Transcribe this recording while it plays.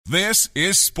This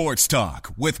is Sports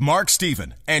Talk with Mark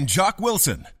Stephen and Jock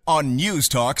Wilson on News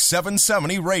Talk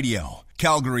 770 Radio,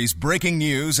 Calgary's breaking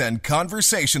news and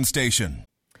conversation station.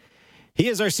 He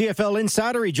is our CFL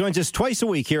insider. He joins us twice a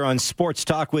week here on Sports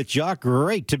Talk with Jock.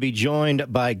 Great to be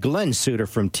joined by Glenn Suter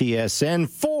from TSN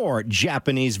for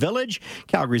Japanese Village,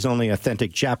 Calgary's only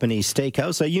authentic Japanese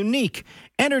steakhouse, a unique,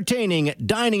 entertaining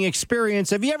dining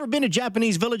experience. Have you ever been to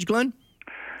Japanese Village, Glenn?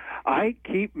 I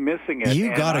keep missing it.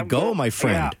 You got to go, my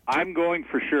friend. Yeah, I'm going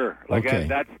for sure. Okay.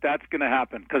 That's going to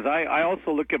happen because I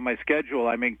also look at my schedule.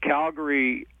 I'm in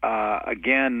Calgary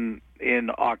again in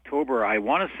October. I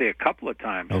want to say a couple of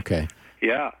times. Okay.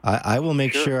 Yeah. I will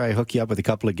make sure I hook you up with a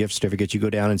couple of gift certificates. You go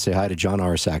down and say hi to John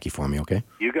Arasaki for me, okay?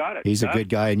 You got it. He's a good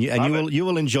guy, and you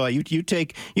will enjoy. You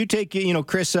take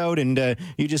Chris out, and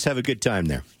you just have a good time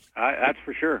there. That's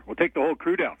for sure. We'll take the whole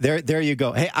crew down. There you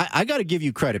go. Hey, I got to give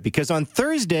you credit because on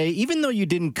Thursday, even though you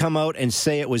didn't come out and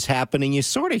say it was happening, you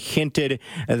sort of hinted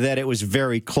that it was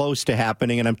very close to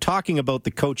happening. And I'm talking about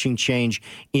the coaching change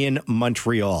in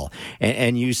Montreal.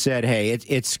 And you said, hey,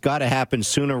 it's got to happen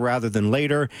sooner rather than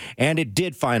later. And it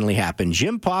did finally happen.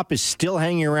 Jim Popp is still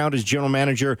hanging around as general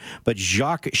manager, but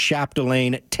Jacques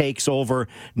Chapdelaine takes over.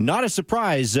 Not a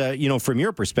surprise, from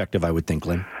your perspective, I would think,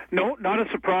 Glenn. No, not a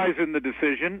surprise in the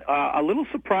decision. A little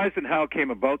surprised in how it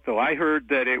came about, though. I heard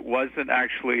that it wasn't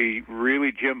actually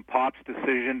really Jim Popp's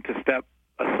decision to step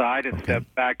aside and step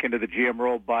back into the GM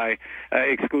role by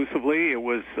exclusively. It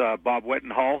was Bob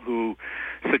Wettenhall who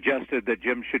suggested that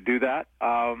Jim should do that.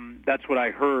 That's what I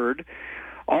heard.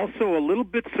 Also, a little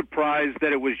bit surprised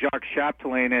that it was Jacques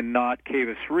Chapdelaine and not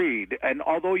Kavis Reed. And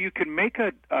although you can make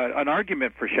an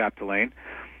argument for Chapdelaine,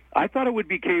 I thought it would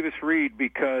be Kavis Reed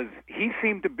because he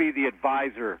seemed to be the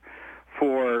advisor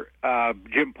for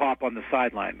Jim Popp on the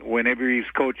sideline. Whenever he's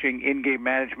coaching in-game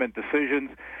management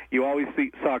decisions, you always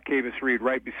saw Kavis Reed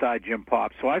right beside Jim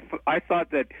Popp. So I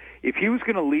thought that if he was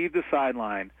going to leave the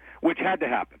sideline, which had to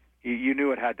happen, you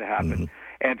knew it had to happen,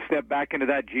 and step back into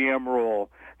that GM role,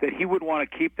 that he would want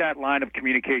to keep that line of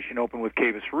communication open with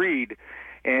Kavis Reed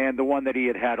and the one that he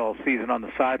had all season on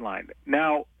the sideline.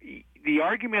 Now, the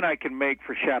argument I can make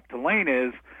for Chapdelaine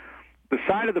is the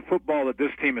side of the football that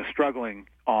this team is struggling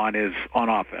on is on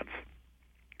offense.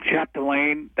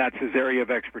 Chapdelaine, that's his area of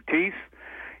expertise.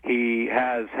 He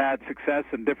has had success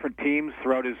in different teams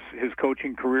throughout his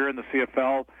coaching career in the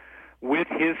CFL with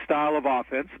his style of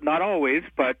offense. Not always,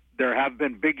 but there have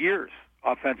been big years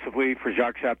offensively for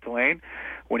Jacques Chapdelaine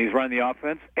when he's running the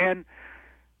offense. And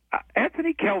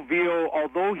Anthony Calvillo,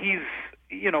 although he's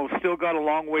still got a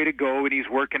long way to go and he's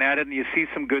working at it and you see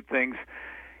some good things,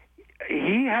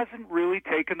 he hasn't really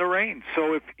taken the reins.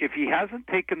 So if he hasn't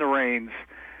taken the reins,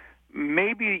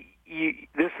 maybe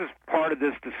this is part of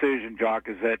this decision, Jock,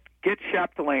 is that get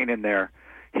Chapdelaine in there.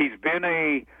 He's been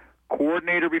a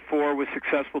coordinator before with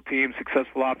successful teams,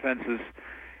 successful offenses.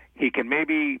 He can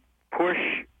maybe push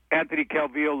Anthony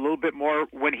Calvillo a little bit more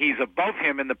when he's above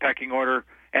him in the pecking order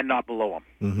and not below him.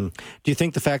 Mm-hmm. Do you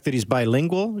think the fact that he's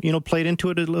bilingual, played into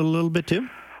it a little bit too?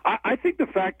 I think the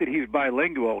fact that he's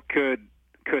bilingual could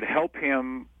help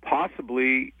him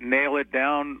possibly nail it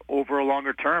down over a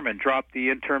longer term and drop the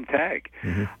interim tag.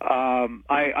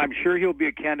 I'm sure he'll be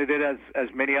a candidate, as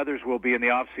many others will be in the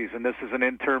offseason. This is an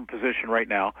interim position right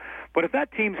now. But if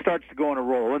that team starts to go on a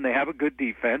roll and they have a good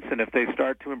defense, and if they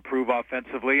start to improve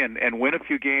offensively and win a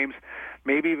few games,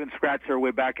 maybe even scratch their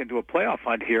way back into a playoff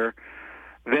hunt here,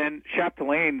 then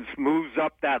Chapdelaine moves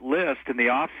up that list in the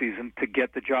offseason to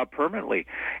get the job permanently.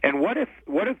 And what if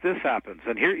this happens?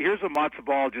 And here's a matzo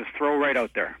ball, just throw right out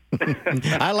there.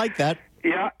 I like that.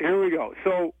 Yeah, here we go.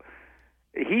 So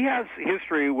he has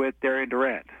history with Darian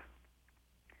Durant.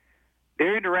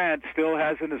 Darian Durant still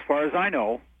hasn't, as far as I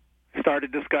know,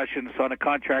 started discussions on a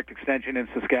contract extension in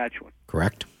Saskatchewan.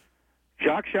 Correct.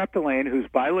 Jacques Chapdelaine, who's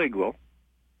bilingual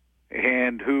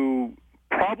and who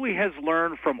probably has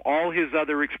learned from all his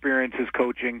other experiences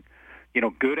coaching,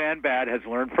 good and bad, has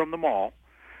learned from them all.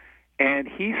 And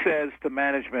he says to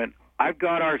management, I've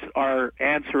got our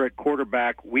answer at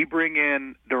quarterback. We bring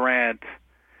in Durant,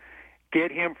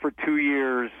 get him for 2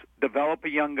 years, develop a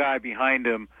young guy behind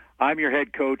him. I'm your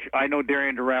head coach. I know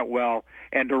Darian Durant well.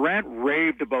 And Durant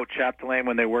raved about Chapdelaine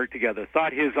when they worked together,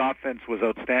 thought his offense was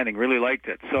outstanding, really liked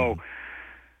it. So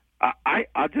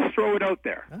I'll just throw it out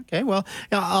there. Okay, well,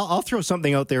 I'll throw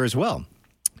something out there as well.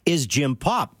 Is Jim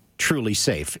Popp truly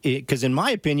safe. Because in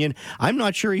my opinion, I'm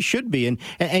not sure he should be.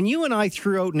 And you and I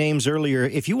threw out names earlier.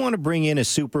 If you want to bring in a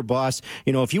super boss,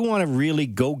 if you want to really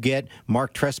go get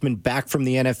Mark Trestman back from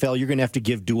the NFL, you're going to have to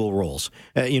give dual roles.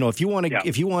 If you want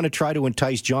to try to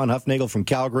entice John Hufnagel from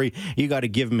Calgary, you got to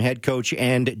give him head coach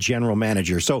and general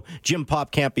manager. So Jim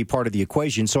Popp can't be part of the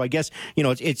equation. So I guess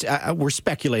it's we're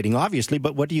speculating, obviously.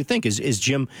 But what do you think? Is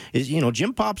Jim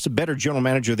Popp's a better general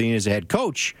manager than he is a head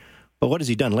coach? But what has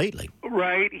he done lately?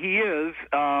 Right, he is.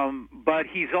 But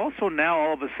he's also now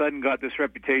all of a sudden got this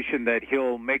reputation that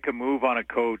he'll make a move on a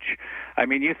coach. I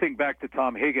mean, you think back to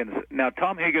Tom Higgins. Now,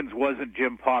 Tom Higgins wasn't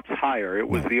Jim Popp's hire. It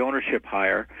was the ownership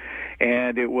hire.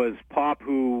 And it was Popp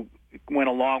who went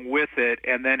along with it.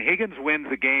 And then Higgins wins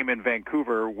a game in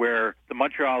Vancouver where the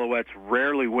Montreal Alouettes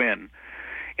rarely win.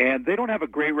 And they don't have a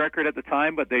great record at the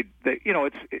time, but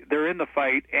they're in the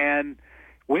fight. And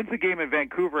wins the game in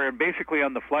Vancouver, and basically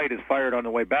on the flight is fired on the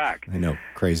way back. I know,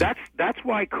 crazy. That's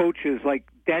why coaches like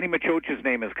Danny Machoch's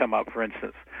name has come up, for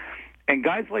instance. And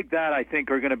guys like that, I think,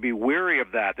 are going to be wary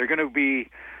of that. They're going to be,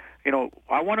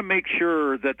 I want to make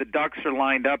sure that the ducks are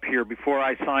lined up here before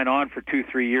I sign on for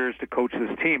 2-3 years to coach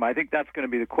this team. I think that's going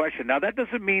to be the question. Now, that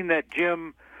doesn't mean that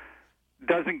Jim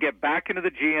doesn't get back into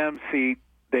the GM seat.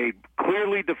 They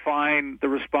clearly define the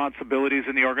responsibilities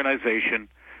in the organization.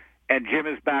 And Jim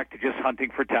is back to just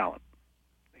hunting for talent,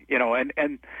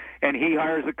 and he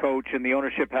hires a coach, and the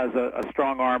ownership has a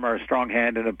strong arm or a strong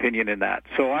hand and opinion in that.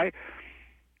 So I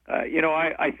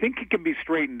think it can be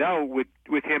straightened out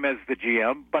with him as the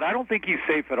GM, but I don't think he's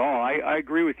safe at all. I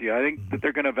agree with you. I think that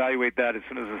they're going to evaluate that as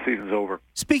soon as the season's over.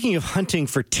 Speaking of hunting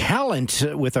for talent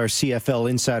with our CFL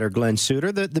insider Glenn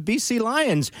Suter, the BC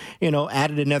Lions,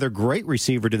 added another great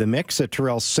receiver to the mix,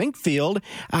 Terrell Sinkfield.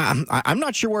 I'm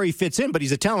not sure where he fits in, but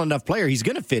he's a talented enough player. He's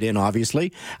going to fit in,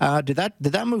 obviously. Did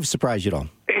that move surprise you at all?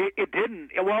 It didn't.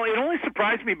 Well, it only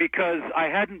surprised me because I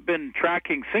hadn't been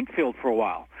tracking Sinkfield for a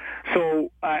while.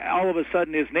 So all of a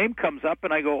sudden his name comes up,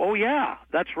 and I go, oh, yeah,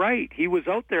 that's right. He was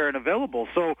out there and available.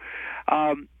 So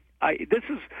this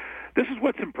is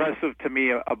what's impressive to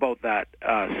me about that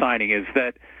signing is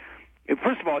that,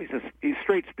 first of all, he's a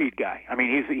straight speed guy. I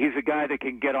mean, he's a guy that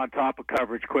can get on top of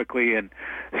coverage quickly, and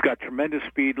he's got tremendous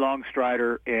speed, long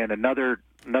strider, and another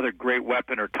great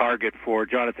weapon or target for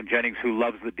Jonathan Jennings, who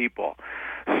loves the deep ball.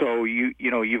 So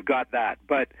you've got that.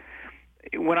 But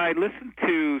when I listened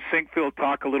to Sinkfield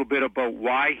talk a little bit about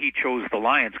why he chose the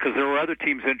Lions, because there were other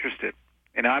teams interested,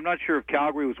 and I'm not sure if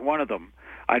Calgary was one of them.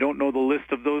 I don't know the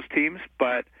list of those teams,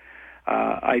 but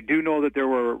I do know that there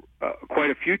were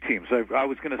quite a few teams. I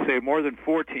was going to say more than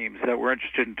 4 teams that were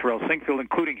interested in Terrell Sinkfield,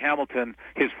 including Hamilton,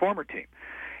 his former team.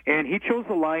 And he chose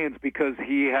the Lions because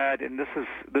he had, and this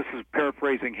is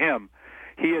paraphrasing him,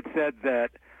 he had said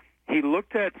that he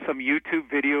looked at some YouTube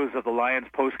videos of the Lions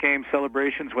post-game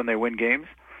celebrations when they win games,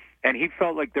 and he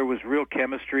felt like there was real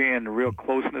chemistry and real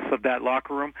closeness of that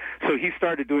locker room. So he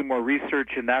started doing more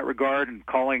research in that regard and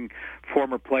calling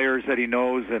former players that he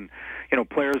knows and,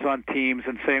 players on teams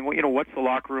and saying, well, what's the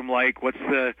locker room like? What's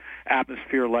the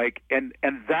atmosphere like? And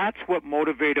that's what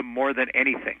motivated him more than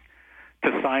anything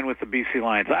to sign with the BC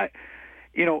Lions.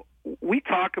 We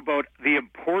talk about the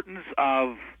importance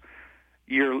of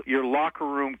your locker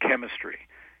room chemistry.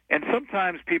 And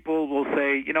sometimes people will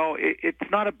say,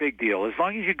 it's not a big deal. As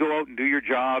long as you go out and do your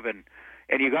job and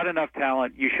you got enough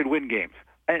talent, you should win games.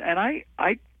 And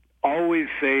I always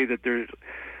say that there's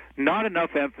not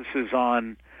enough emphasis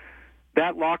on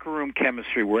that locker room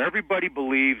chemistry where everybody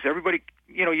believes,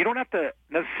 you don't have to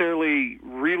necessarily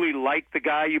really like the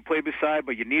guy you play beside,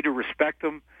 but you need to respect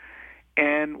him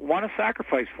and want to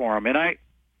sacrifice for him. And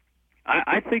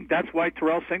I think that's why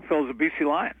Terrell Sinkfield is a BC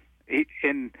Lion.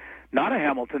 And not a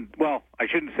Hamilton. Well, I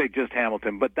shouldn't say just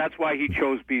Hamilton, but that's why he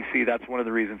chose BC. That's one of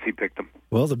the reasons he picked them.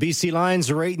 Well, the BC Lions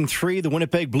are 8-3. The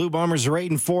Winnipeg Blue Bombers are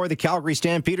 8-4. The Calgary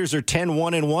Stampeders are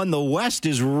 10-1-1. The West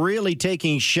is really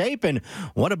taking shape. And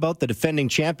what about the defending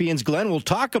champions, Glenn? We'll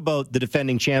talk about the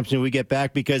defending champions when we get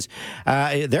back because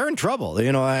they're in trouble.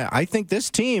 I think this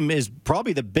team is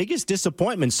probably the biggest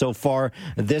disappointment so far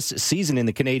this season in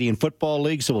the Canadian Football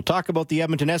League. So we'll talk about the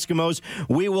Edmonton Eskimos.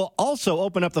 We will also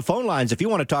open up the phone lines if you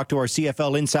want to talk to our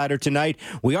CFL insider tonight.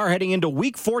 We are heading into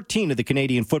Week 14 of the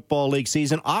Canadian Football League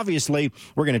season. Obviously,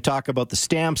 we're going to talk about the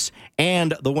Stamps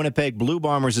and the Winnipeg Blue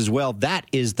Bombers as well. That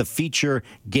is the feature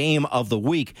game of the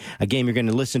week, a game you're going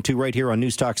to listen to right here on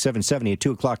News Talk 770 at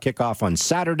 2 o'clock kickoff on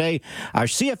Saturday. Our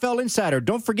CFL insider,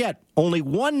 don't forget, Only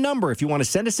one number if you want to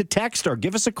send us a text or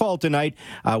give us a call tonight.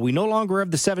 We no longer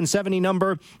have the 770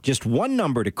 number. Just one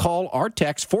number to call or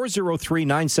text,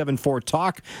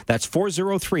 403-974-TALK. That's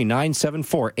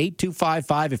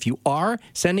 403-974-8255. If you are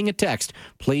sending a text,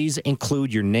 please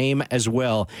include your name as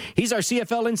well. He's our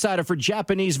CFL insider for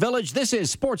Japanese Village. This is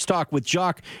Sports Talk with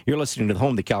Jock. You're listening to the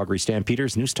home of the Calgary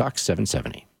Stampeders, News Talk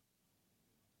 770.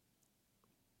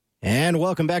 And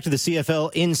welcome back to the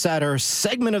CFL Insider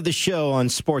segment of the show on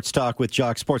Sports Talk with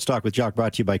Jock. Sports Talk with Jock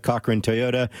brought to you by Cochrane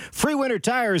Toyota. Free winter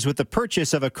tires with the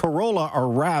purchase of a Corolla or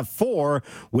RAV4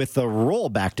 with the Roll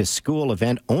Back to School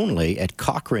event only at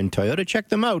Cochrane Toyota. Check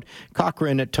them out,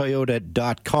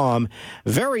 CochraneToyota.com.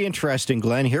 Very interesting,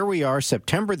 Glenn. Here we are,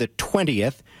 September the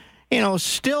 20th.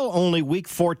 Still only week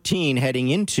 14 heading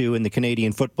into in the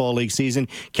Canadian Football League season.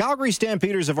 Calgary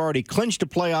Stampeders have already clinched a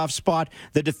playoff spot.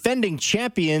 The defending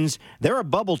champions, they're a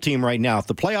bubble team right now. If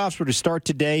the playoffs were to start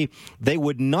today, they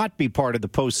would not be part of the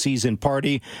postseason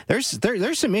party. There's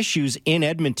some issues in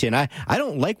Edmonton. I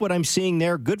don't like what I'm seeing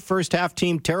there. Good first half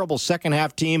team, terrible second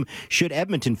half team. Should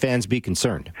Edmonton fans be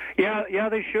concerned? Yeah,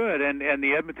 they should. And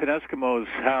the Edmonton Eskimos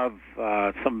have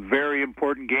some very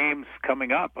important games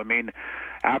coming up. I mean,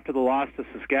 after the loss to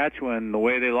Saskatchewan, the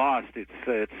way they lost, it's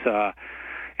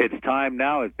time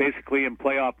now. It's basically in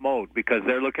playoff mode because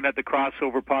they're looking at the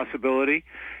crossover possibility,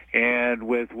 and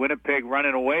with Winnipeg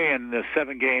running away in the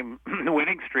 7-game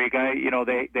winning streak, they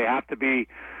have to be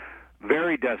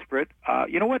very desperate.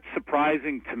 What's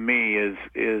surprising to me is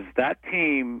that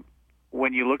team,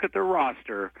 when you look at their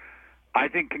roster, I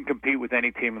think can compete with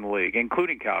any team in the league,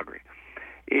 including Calgary,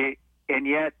 and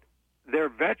yet their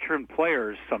veteran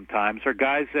players sometimes are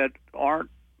guys that are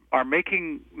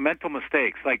making mental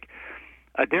mistakes. Like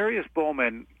Darius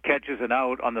Bowman catches an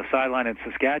out on the sideline in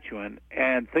Saskatchewan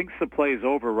and thinks the play is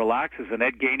over, relaxes, and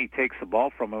Ed Gainey takes the ball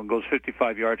from him and goes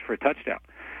 55 yards for a touchdown.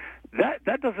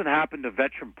 That doesn't happen to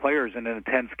veteran players in an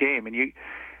intense game. And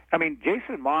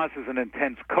Jason Moss is an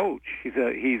intense coach.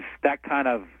 He's that kind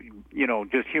of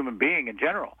just human being in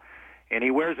general, and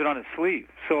he wears it on his sleeve.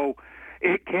 So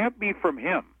it can't be from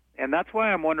him. And that's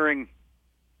why I'm wondering,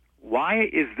 why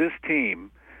is this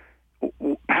team,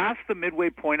 past the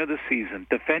midway point of the season,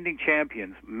 defending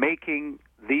champions, making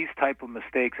these type of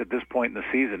mistakes at this point in the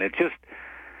season? It's just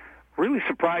really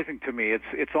surprising to me.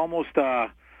 It's almost, I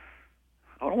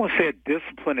don't want to say a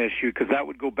discipline issue because that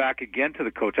would go back again to the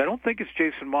coach. I don't think it's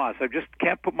Jason Moss. I just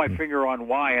can't put my finger on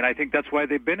why, and I think that's why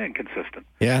they've been inconsistent.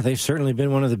 Yeah, they've certainly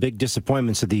been one of the big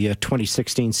disappointments of the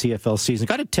 2016 CFL season.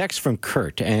 Got a text from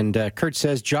Kurt, and Kurt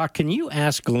says, Jock, can you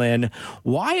ask Glenn,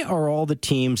 why are all the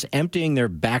teams emptying their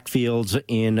backfields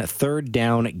in third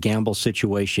down gamble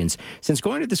situations? Since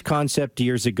going to this concept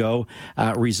years ago,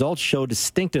 results show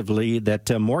distinctively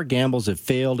that more gambles have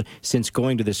failed since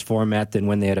going to this format than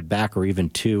when they had a back or even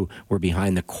two were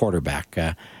behind the quarterback.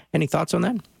 Any thoughts on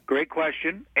that? Great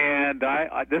question, and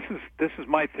this is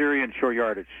my theory in short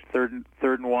yardage, third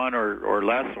and one or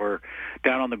less, or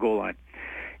down on the goal line.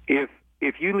 If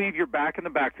you leave your back in the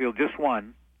backfield, just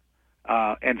one,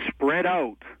 and spread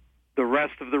out the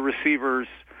rest of the receivers,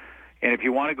 and if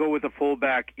you want to go with a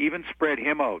fullback, even spread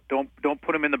him out. Don't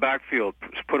put him in the backfield.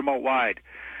 Put him out wide,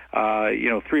 3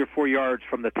 or 4 yards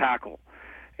from the tackle.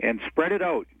 And spread it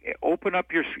out. Open up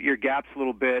your gaps a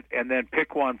little bit, and then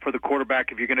pick one for the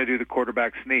quarterback if you're going to do the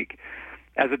quarterback sneak.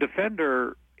 As a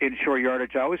defender in short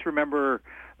yardage, I always remember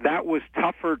that was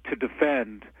tougher to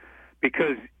defend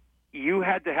because you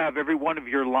had to have every one of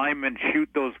your linemen shoot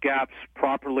those gaps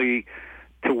properly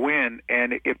to win.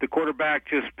 And if the quarterback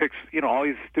just picks, all he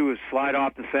has to do is slide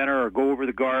off the center or go over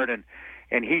the guard,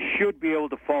 and he should be able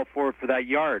to fall forward for that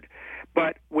yard.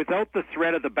 But without the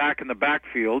threat of the back in the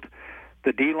backfield,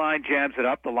 the D-line jams it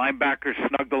up. The linebackers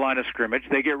snug the line of scrimmage.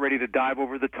 They get ready to dive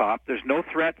over the top. There's no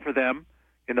threat for them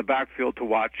in the backfield to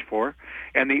watch for.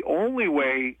 And the only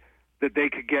way that they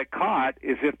could get caught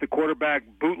is if the quarterback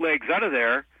bootlegs out of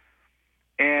there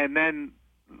and then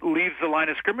leaves the line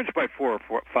of scrimmage by 4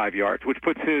 or 5 yards, which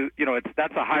puts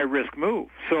that's a high-risk move.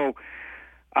 So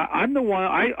I'm the one,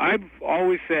 I've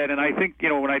always said, and I think,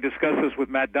 when I discuss this with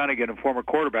Matt Dunnigan, a former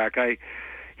quarterback,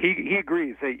 he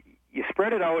agrees that you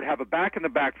spread it out, have a back in the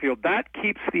backfield. That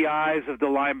keeps the eyes of the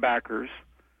linebackers.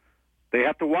 They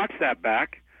have to watch that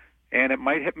back, and it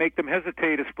might make them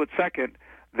hesitate a split second.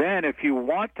 Then if you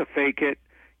want to fake it,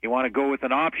 you want to go with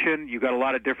an option, you've got a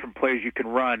lot of different plays you can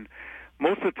run.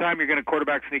 Most of the time you're going to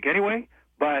quarterback sneak anyway,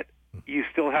 but you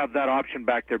still have that option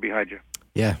back there behind you.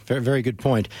 Yeah, very, very good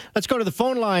point. Let's go to the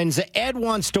phone lines. Ed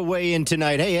wants to weigh in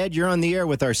tonight. Hey, Ed, you're on the air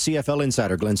with our CFL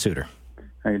insider, Glenn Suter.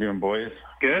 How you doing, boys?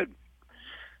 Good.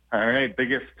 All right,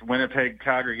 biggest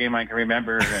Winnipeg-Calgary game I can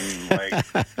remember in like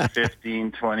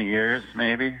 15, 20 years,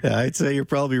 maybe. Yeah, I'd say you're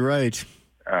probably right.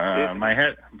 My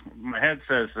head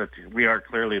says that we are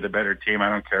clearly the better team. I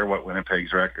don't care what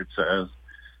Winnipeg's record says.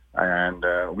 And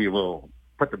we will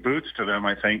put the boots to them,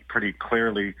 I think, pretty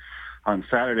clearly on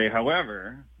Saturday.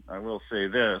 However, I will say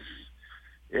this.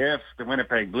 If the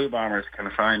Winnipeg Blue Bombers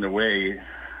can find a way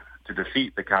to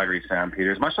defeat the Calgary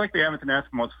Stampeders, much like the Edmonton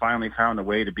Eskimos finally found a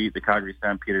way to beat the Calgary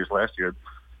Stampeders last year,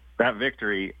 that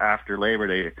victory after Labor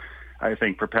Day, I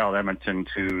think, propelled Edmonton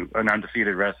to an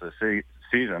undefeated rest of the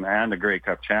season and the Grey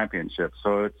Cup championship.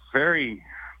 So it's very,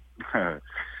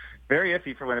 very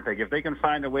iffy for Winnipeg. If they can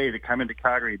find a way to come into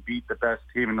Calgary and beat the best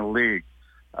team in the league,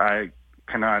 I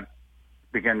cannot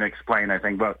begin to explain, I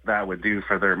think, what that would do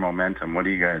for their momentum. What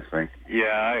do you guys think? Yeah,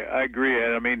 I agree,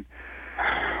 Ed. I mean,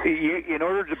 in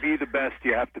order to be the best,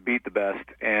 you have to beat the best,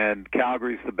 and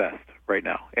Calgary's the best right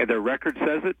now. And their record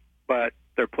says it, but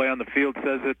their play on the field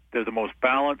says it. They're the most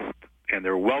balanced, and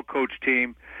they're a well-coached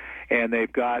team, and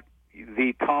they've got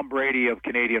the Tom Brady of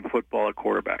Canadian football at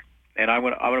quarterback. And I'm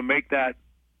going to make that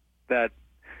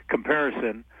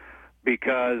comparison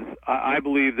because I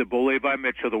believe that Bo Levi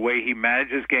Mitchell, the way he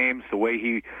manages games, the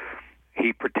way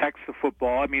he protects the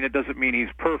football, I mean, it doesn't mean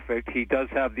he's perfect. He does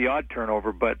have the odd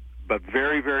turnover, but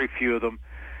very, very few of them.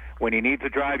 When he needs a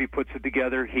drive, he puts it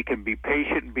together. He can be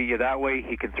patient and beat you that way.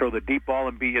 He can throw the deep ball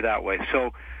and beat you that way.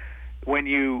 So when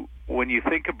you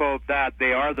think about that,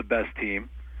 they are the best team.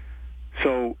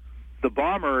 So the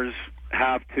Bombers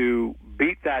have to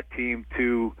beat that team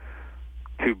to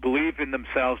believe in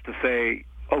themselves, to say,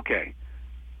 okay,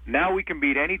 now we can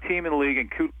beat any team in the league,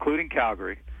 including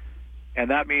Calgary, and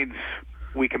that means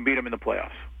we can beat them in the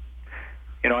playoffs.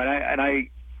 You know,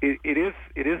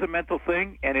 it is a mental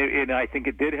thing, and I think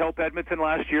it did help Edmonton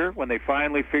last year when they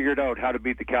finally figured out how to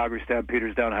beat the Calgary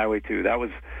Stampeders down Highway 2. That was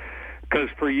because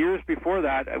for years before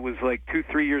that, it was like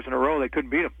 2-3 years in a row they couldn't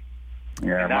beat them.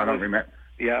 Yeah, I don't remember.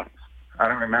 Yeah, I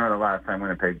don't remember the last time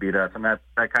Winnipeg beat us, and that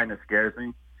kind of scares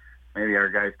me. Maybe our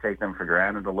guys take them for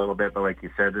granted a little bit, but like you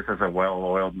said, this is a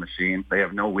well-oiled machine. They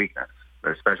have no weakness.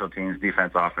 Their special teams,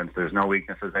 defense, offense, there's no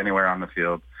weaknesses anywhere on the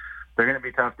field. They're going to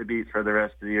be tough to beat for the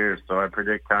rest of the year, so I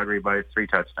predict Calgary by 3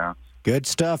 touchdowns. Good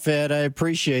stuff, Ed. I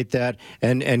appreciate that.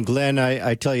 And Glenn,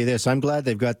 I tell you this, I'm glad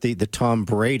they've got the Tom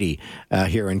Brady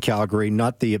here in Calgary,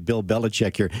 not the Bill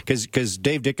Belichick here, because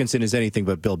Dave Dickinson is anything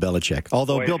but Bill Belichick.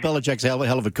 Although Bill Belichick's a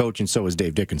hell of a coach, and so is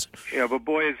Dave Dickinson. Yeah, but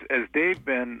boy, has Dave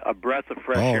been a breath of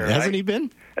fresh air. Oh, hasn't he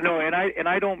been? No, and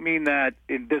I don't mean that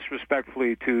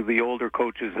disrespectfully to the older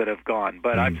coaches that have gone,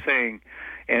 but I'm saying,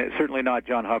 and certainly not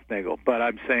John Hufnagel, but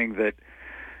I'm saying that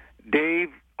Dave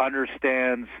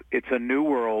understands it's a new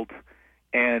world,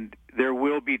 and there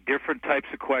will be different types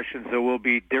of questions. There will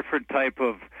be different type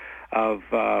of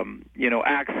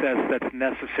access that's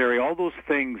necessary. All those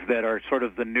things that are sort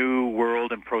of the new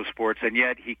world in pro sports, and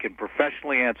yet he can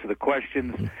professionally answer the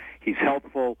questions. He's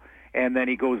helpful, and then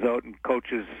he goes out and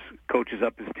coaches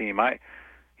up his team.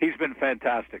 He's been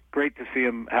fantastic. Great to see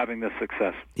him having this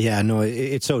success. Yeah, no,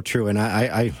 it's so true. And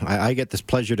I get this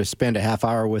pleasure to spend a half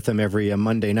hour with him every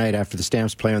Monday night after the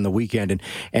Stamps play on the weekend.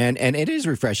 And it is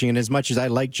refreshing. And as much as I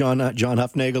like John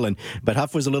Hufnagel, but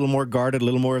Huff was a little more guarded, a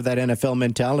little more of that NFL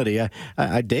mentality.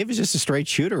 Dave is just a straight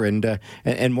shooter.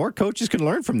 And more coaches can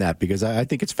learn from that because I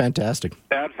think it's fantastic.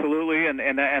 Absolutely.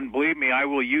 And believe me, I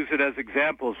will use it as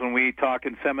examples when we talk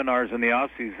in seminars in the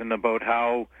offseason about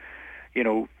how,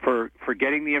 for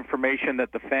getting the information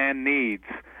that the fan needs,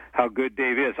 how good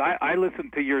Dave is. I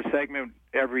listen to your segment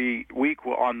every week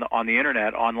on the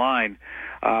internet, online,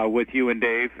 with you and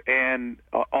Dave, and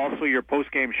also your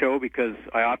post-game show, because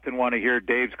I often want to hear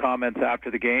Dave's comments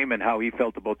after the game and how he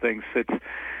felt about things.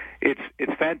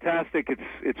 It's fantastic.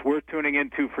 It's worth tuning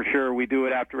into for sure. We do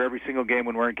it after every single game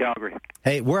when we're in Calgary.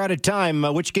 Hey, we're out of time.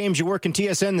 Which games you work in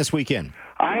TSN this weekend?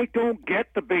 I don't get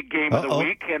the big game of the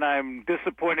week, and I'm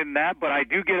disappointed in that, but I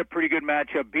do get a pretty good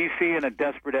matchup. BC and a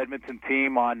desperate Edmonton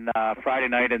team on Friday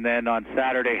night, and then on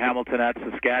Saturday, Hamilton at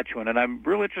Saskatchewan. And I'm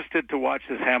real interested to watch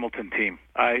this Hamilton team.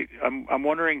 I'm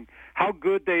wondering how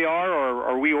good they are, or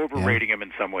are we overrating them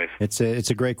in some ways? It's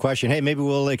a great question. Hey, maybe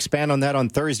we'll expand on that on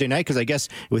Thursday night, because I guess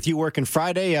with you working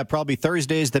Friday, probably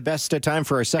Thursday is the best time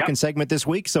for our second segment this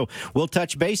week. So we'll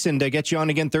touch base and get you on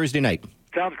again Thursday night.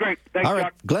 Sounds great. Thanks, All right,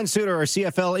 Chuck. Glenn Suter, our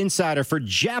CFL insider for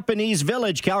Japanese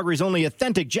Village, Calgary's only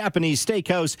authentic Japanese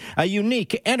steakhouse, a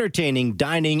unique, entertaining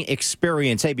dining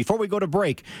experience. Hey, before we go to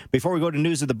break, before we go to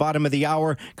news at the bottom of the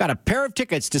hour, got a pair of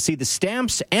tickets to see the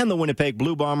Stamps and the Winnipeg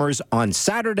Blue Bombers on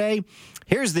Saturday.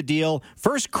 Here's the deal.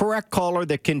 First correct caller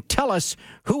that can tell us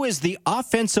who is the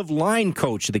offensive line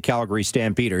coach of the Calgary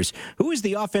Stampeders. Who is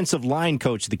the offensive line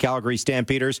coach of the Calgary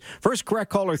Stampeders? First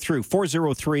correct caller through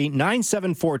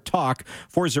 403-974-TALK,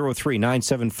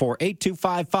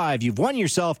 403-974-8255. You've won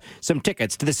yourself some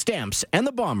tickets to the Stamps and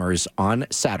the Bombers on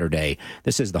Saturday.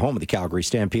 This is the home of the Calgary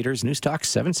Stampeders, News Talk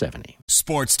 770.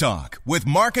 Sports Talk with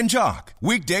Mark and Jock.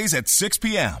 Weekdays at 6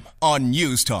 p.m. on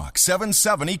News Talk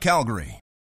 770 Calgary.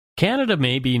 Canada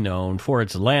may be known for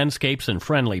its landscapes and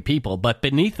friendly people, but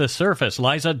beneath the surface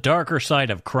lies a darker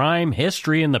side of crime,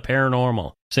 history, and the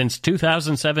paranormal. Since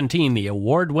 2017, the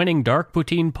award-winning Dark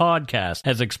Poutine podcast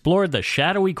has explored the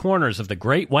shadowy corners of the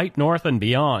Great White North and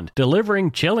beyond,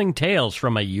 delivering chilling tales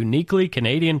from a uniquely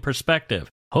Canadian perspective.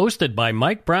 Hosted by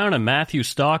Mike Brown and Matthew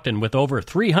Stockton with over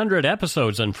 300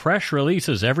 episodes and fresh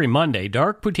releases every Monday,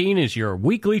 Dark Poutine is your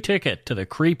weekly ticket to the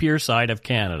creepier side of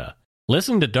Canada.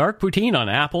 Listen to Dark Poutine on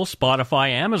Apple,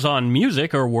 Spotify, Amazon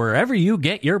Music, or wherever you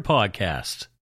get your podcasts.